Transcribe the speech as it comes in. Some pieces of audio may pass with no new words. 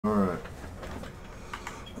Alright.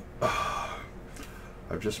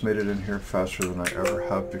 I've just made it in here faster than I ever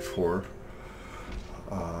have before.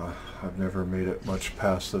 I've never made it much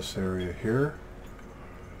past this area here.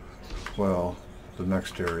 Well, the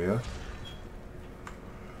next area.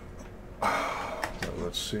 But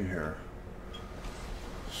let's see here.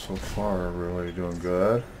 So far, really doing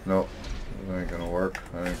good. Nope. That ain't gonna work.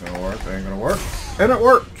 That ain't gonna work. That ain't gonna work. And it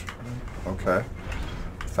worked! Okay.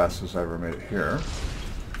 Fastest I ever made it here.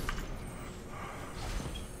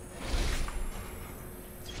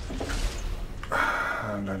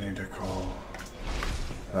 And I need to go.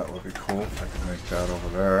 That would be cool if I can make that over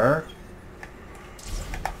there.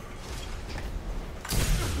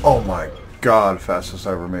 Oh my god, fastest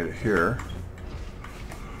I ever made it here.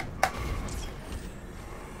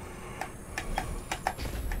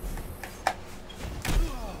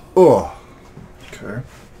 Oh, okay.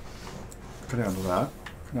 Can handle that.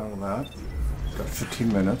 Can handle that. Got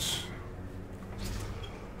 15 minutes.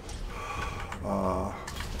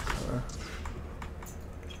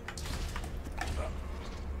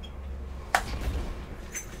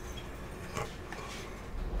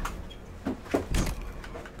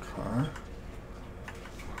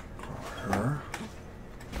 Okay.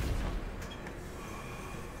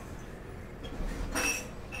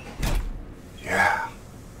 Yeah.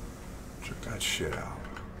 Check that shit out.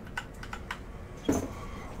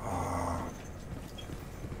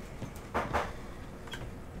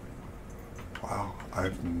 Wow,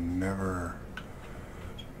 I've never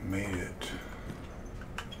made it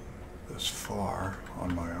this far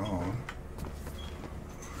on my own.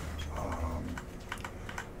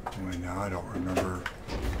 Only now I don't remember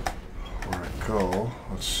where I go.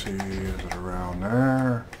 Let's see, is it around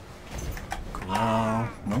there? Go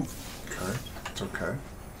around. Nope. Okay, it's okay.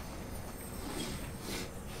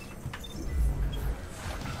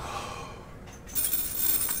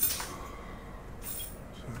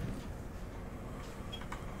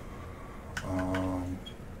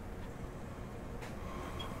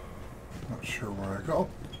 Not sure where I go.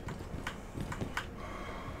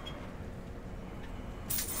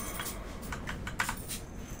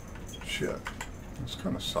 Shit, this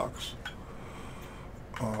kind of sucks.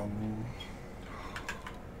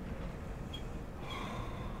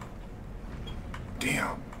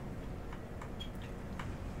 Damn.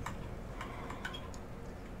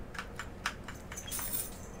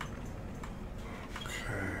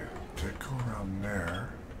 Okay, did go around there.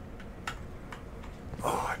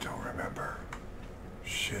 Oh, I don't remember.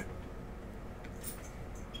 Shit.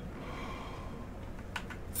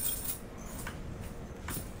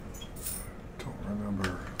 Don't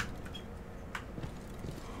remember.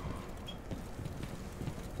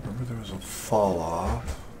 Remember there was a fall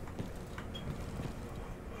off.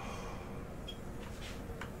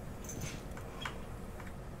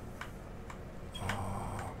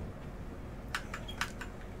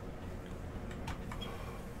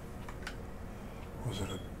 Was it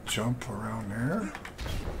a jump around there?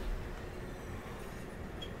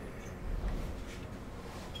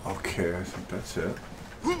 Okay, I think that's it.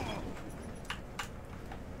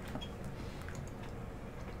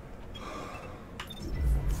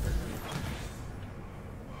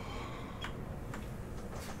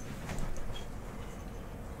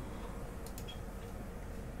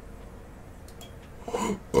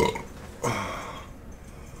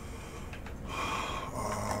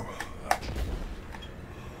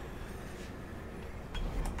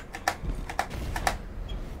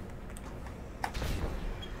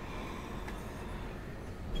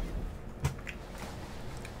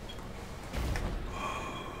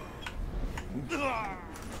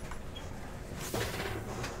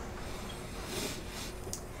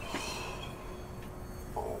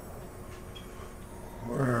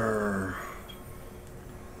 Where?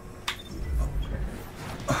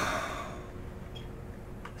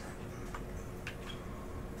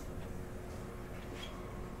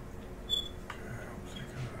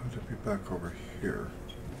 To be back over here.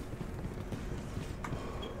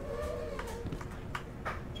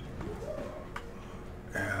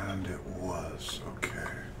 And it was, okay.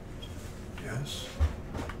 Yes?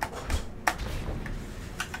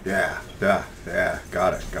 Yeah,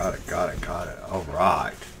 got it. All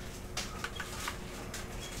right.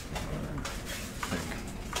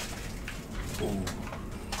 Ooh.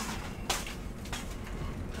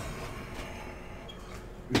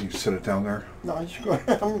 You set it down there? No, I'm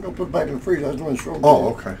going to put it back in the freezer. I just want to show them Oh, to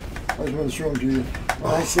you. okay. I just want to show them to you.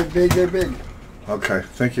 When I said big, they're big. Okay,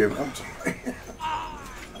 thank you. I'm sorry.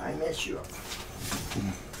 I messed you up.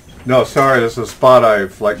 No, sorry, this is a spot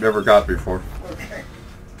I've never got before. Okay.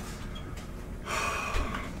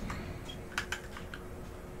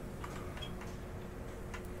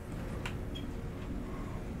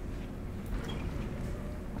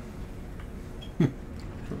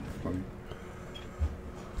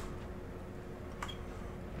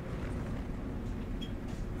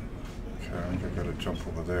 Okay, I think I gotta jump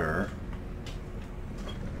over there.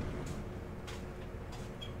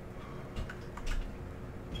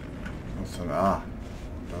 Nothing. Ah,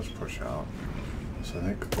 it does push out. So I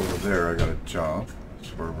think over there I gotta jump.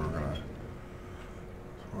 That's where we're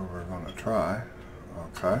gonna try.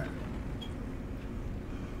 Okay.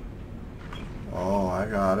 Oh, I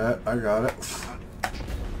got it. I got it.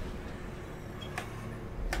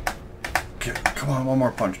 Okay, come on, one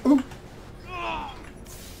more punch. Ooh.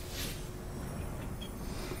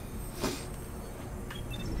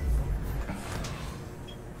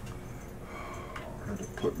 Where did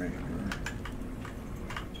it put me?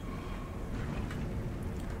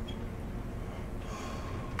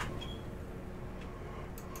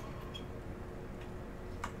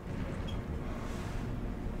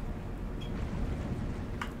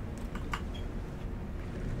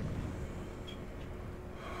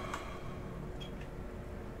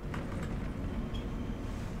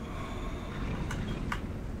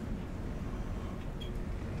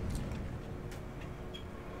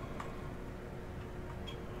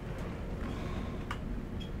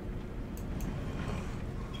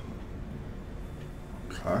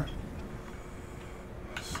 Okay.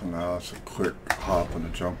 So now it's a quick hop and a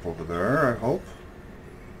jump over there, I hope.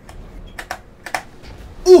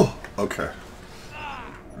 Ooh! Okay.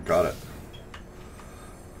 I got it.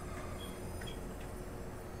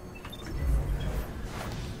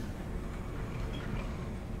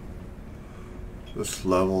 This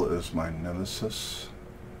level is my nemesis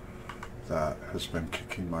that has been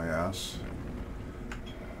kicking my ass,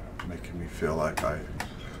 making me feel like I'm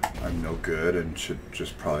no good and should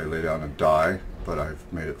just probably lay down and die, but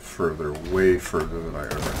I've made it further, way further than I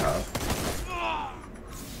ever have.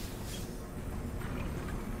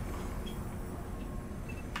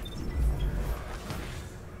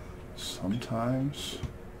 Sometimes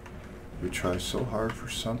you try so hard for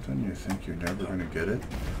something, you think you're never going to get it,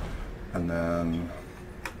 and then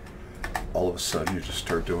all of a sudden you just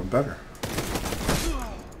start doing better.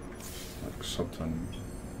 Like something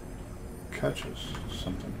catches,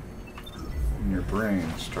 something in your brain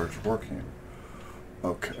starts working.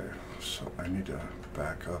 Okay, so I need to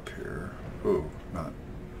back up here. Ooh, not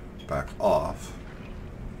back off.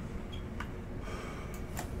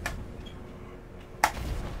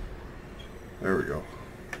 There we go.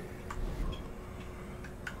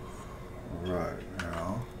 Right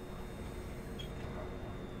now,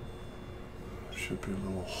 there should be a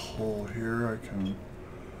little hole here I can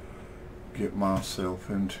get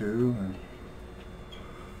myself into. And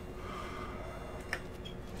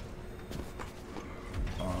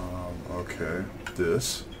okay,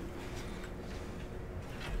 this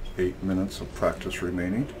 8 minutes of practice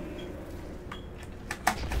remaining.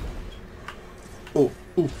 Oh,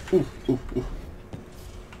 ooh, ooh, ooh, ooh.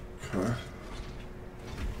 Okay.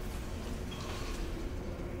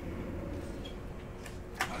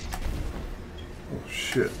 Oh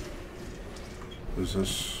shit. Is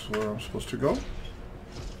this where I'm supposed to go?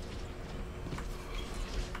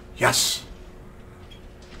 Yes!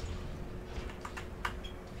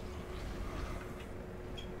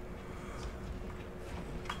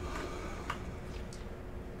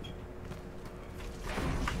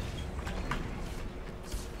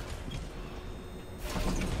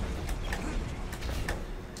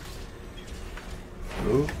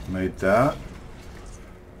 Ooh, made that.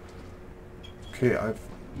 Okay, I've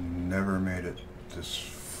never made it this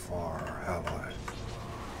far, have I?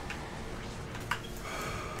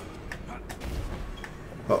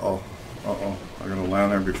 Uh-oh, uh-oh. I gotta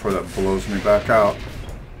land there before that blows me back out.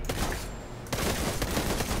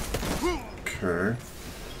 Okay.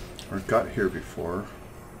 I got here before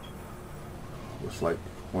with like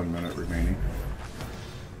 1 minute remaining.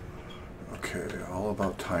 Okay, all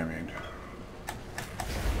about timing.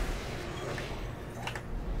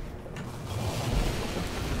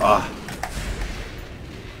 Ah.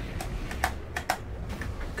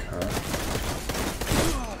 Okay.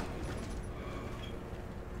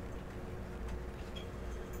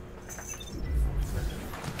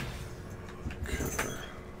 Okay.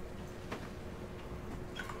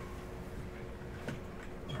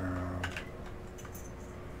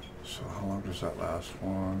 So how long does that last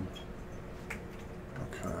one?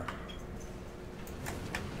 Okay.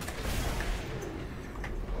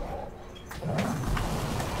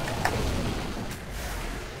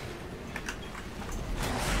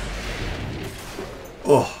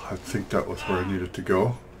 Oh, I think that was where I needed to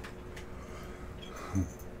go.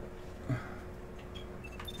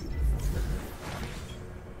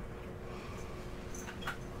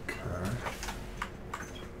 Okay.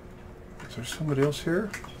 Is there somebody else here?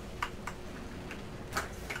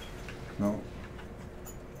 No.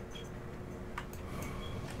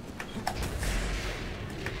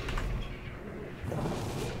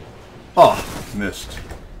 Oh, missed.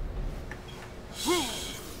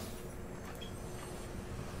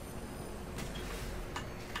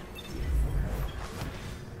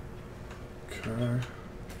 Okay.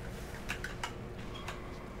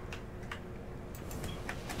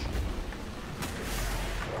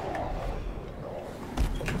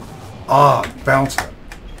 Ah, bouncing.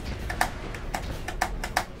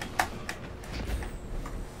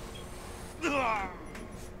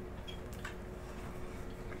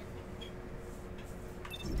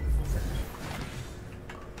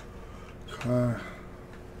 Okay.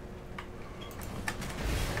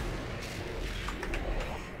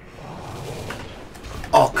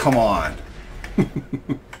 Oh, come on.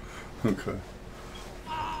 Okay.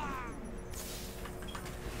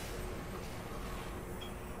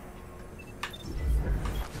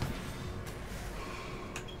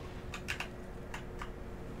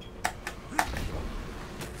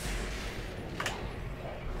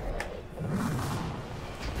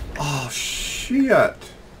 Oh, shit.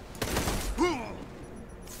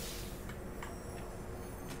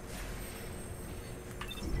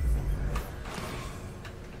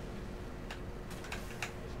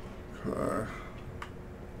 Okay.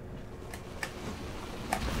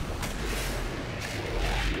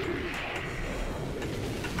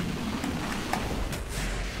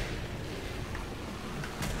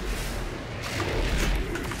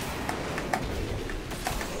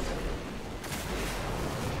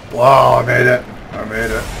 Wow, I made it. I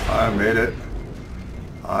made it. I made it.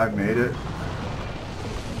 I made it.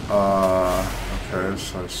 Okay,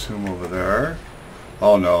 so I assume over there.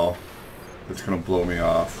 Oh no. It's gonna blow me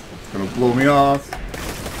off. It's gonna blow me off.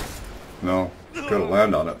 No. Gotta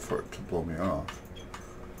land on it for it to blow me off.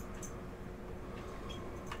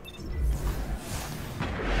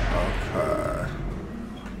 Okay.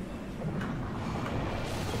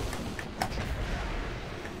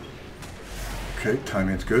 Okay,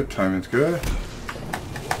 timing's good, timing's good.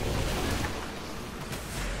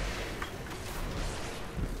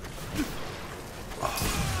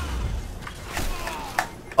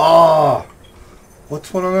 Ah!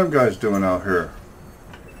 What's one of them guys doing out here?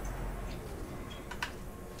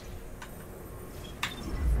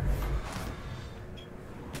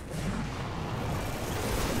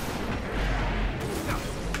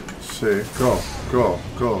 See, go, go,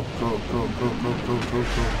 go, go, go, go, go, go, go, go,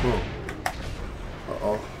 go.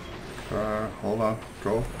 Uh-oh. Hold on.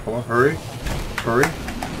 Go. Hold on. Hurry. Hurry.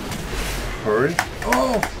 Hurry.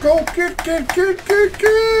 Oh, go, get.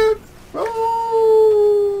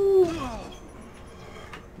 Oh!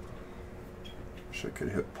 Wish I could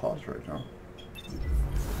hit pause right now.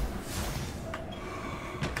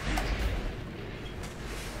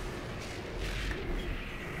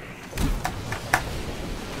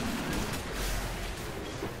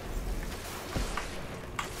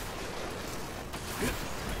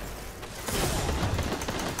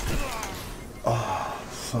 Oh,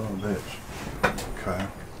 son of a bitch. Okay.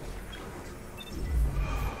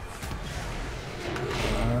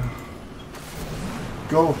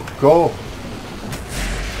 Go, go.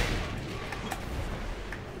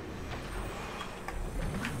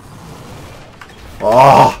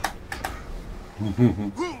 Ah. Okay,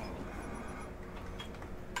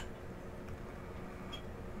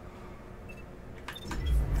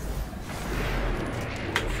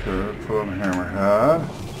 put on the hammerhead.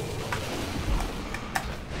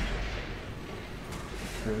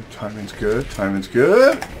 Okay, timing's good. Timing's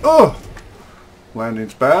good. Oh,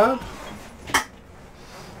 landing's bad.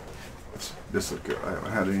 This is good. I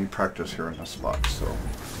haven't had any practice here in this spot, so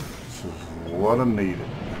this is what I needed.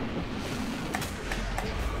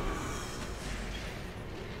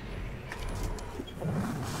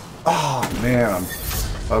 Oh man.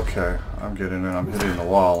 Okay, I'm getting in. I'm hitting the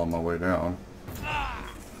wall on my way down.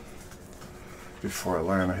 Before I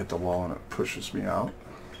land, I hit the wall and it pushes me out.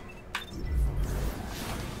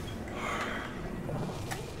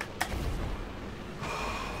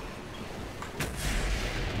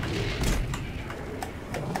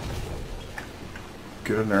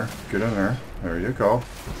 Get in there. Get in there. There you go.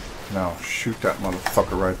 Now shoot that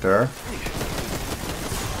motherfucker right there.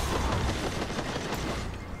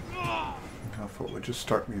 Now if it would just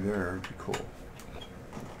start me there, it'd be cool.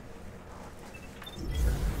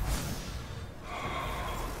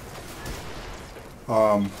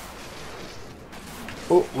 Oh,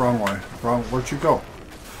 wrong way. Wrong. Where'd you go?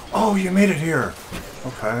 Oh, you made it here.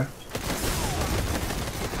 Okay.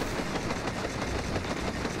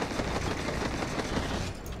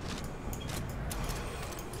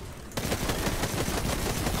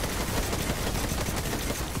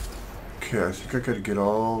 Okay, I think I gotta get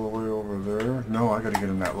all the way over there. No, I gotta get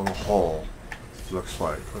in that little hole. looks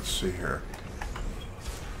like. Let's see here.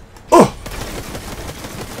 Oh!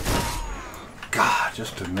 God,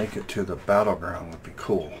 just to make it to the battleground would be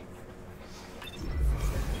cool.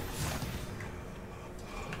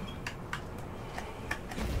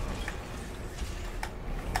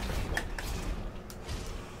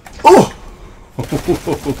 Oh!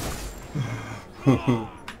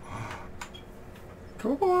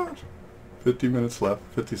 Come on. 50 minutes left.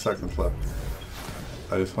 50 seconds left.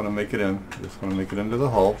 I just want to make it in. Just want to make it into the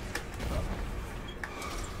hull.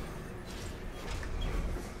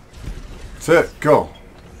 That's it. Go.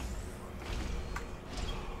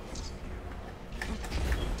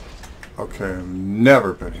 Okay, I've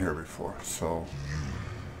never been here before, so...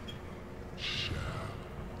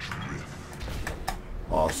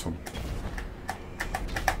 Awesome.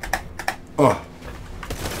 Oh.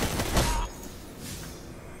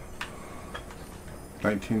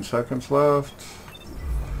 19 seconds left.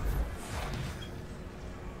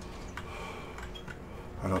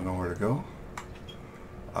 I don't know where to go.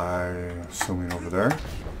 I'm assuming over there.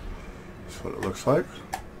 That's what it looks like.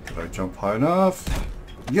 Did I jump high enough?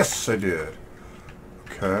 Yes, I did.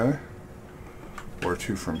 Okay. Where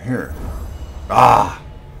to from here? Ah!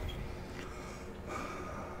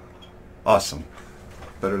 Awesome.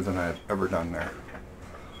 Better than I had ever done there.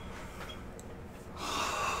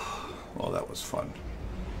 Well, that was fun.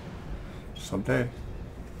 Someday.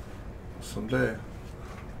 Someday.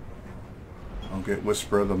 I'll get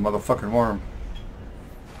Whisper of the motherfucking Worm.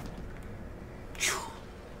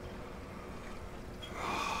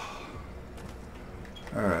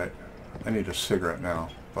 Alright. I need a cigarette now,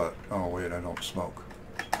 but... Oh, wait, I don't smoke.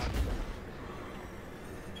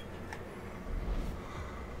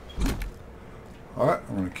 Alright,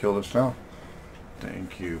 I'm going to kill this now.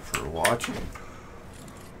 Thank you for watching.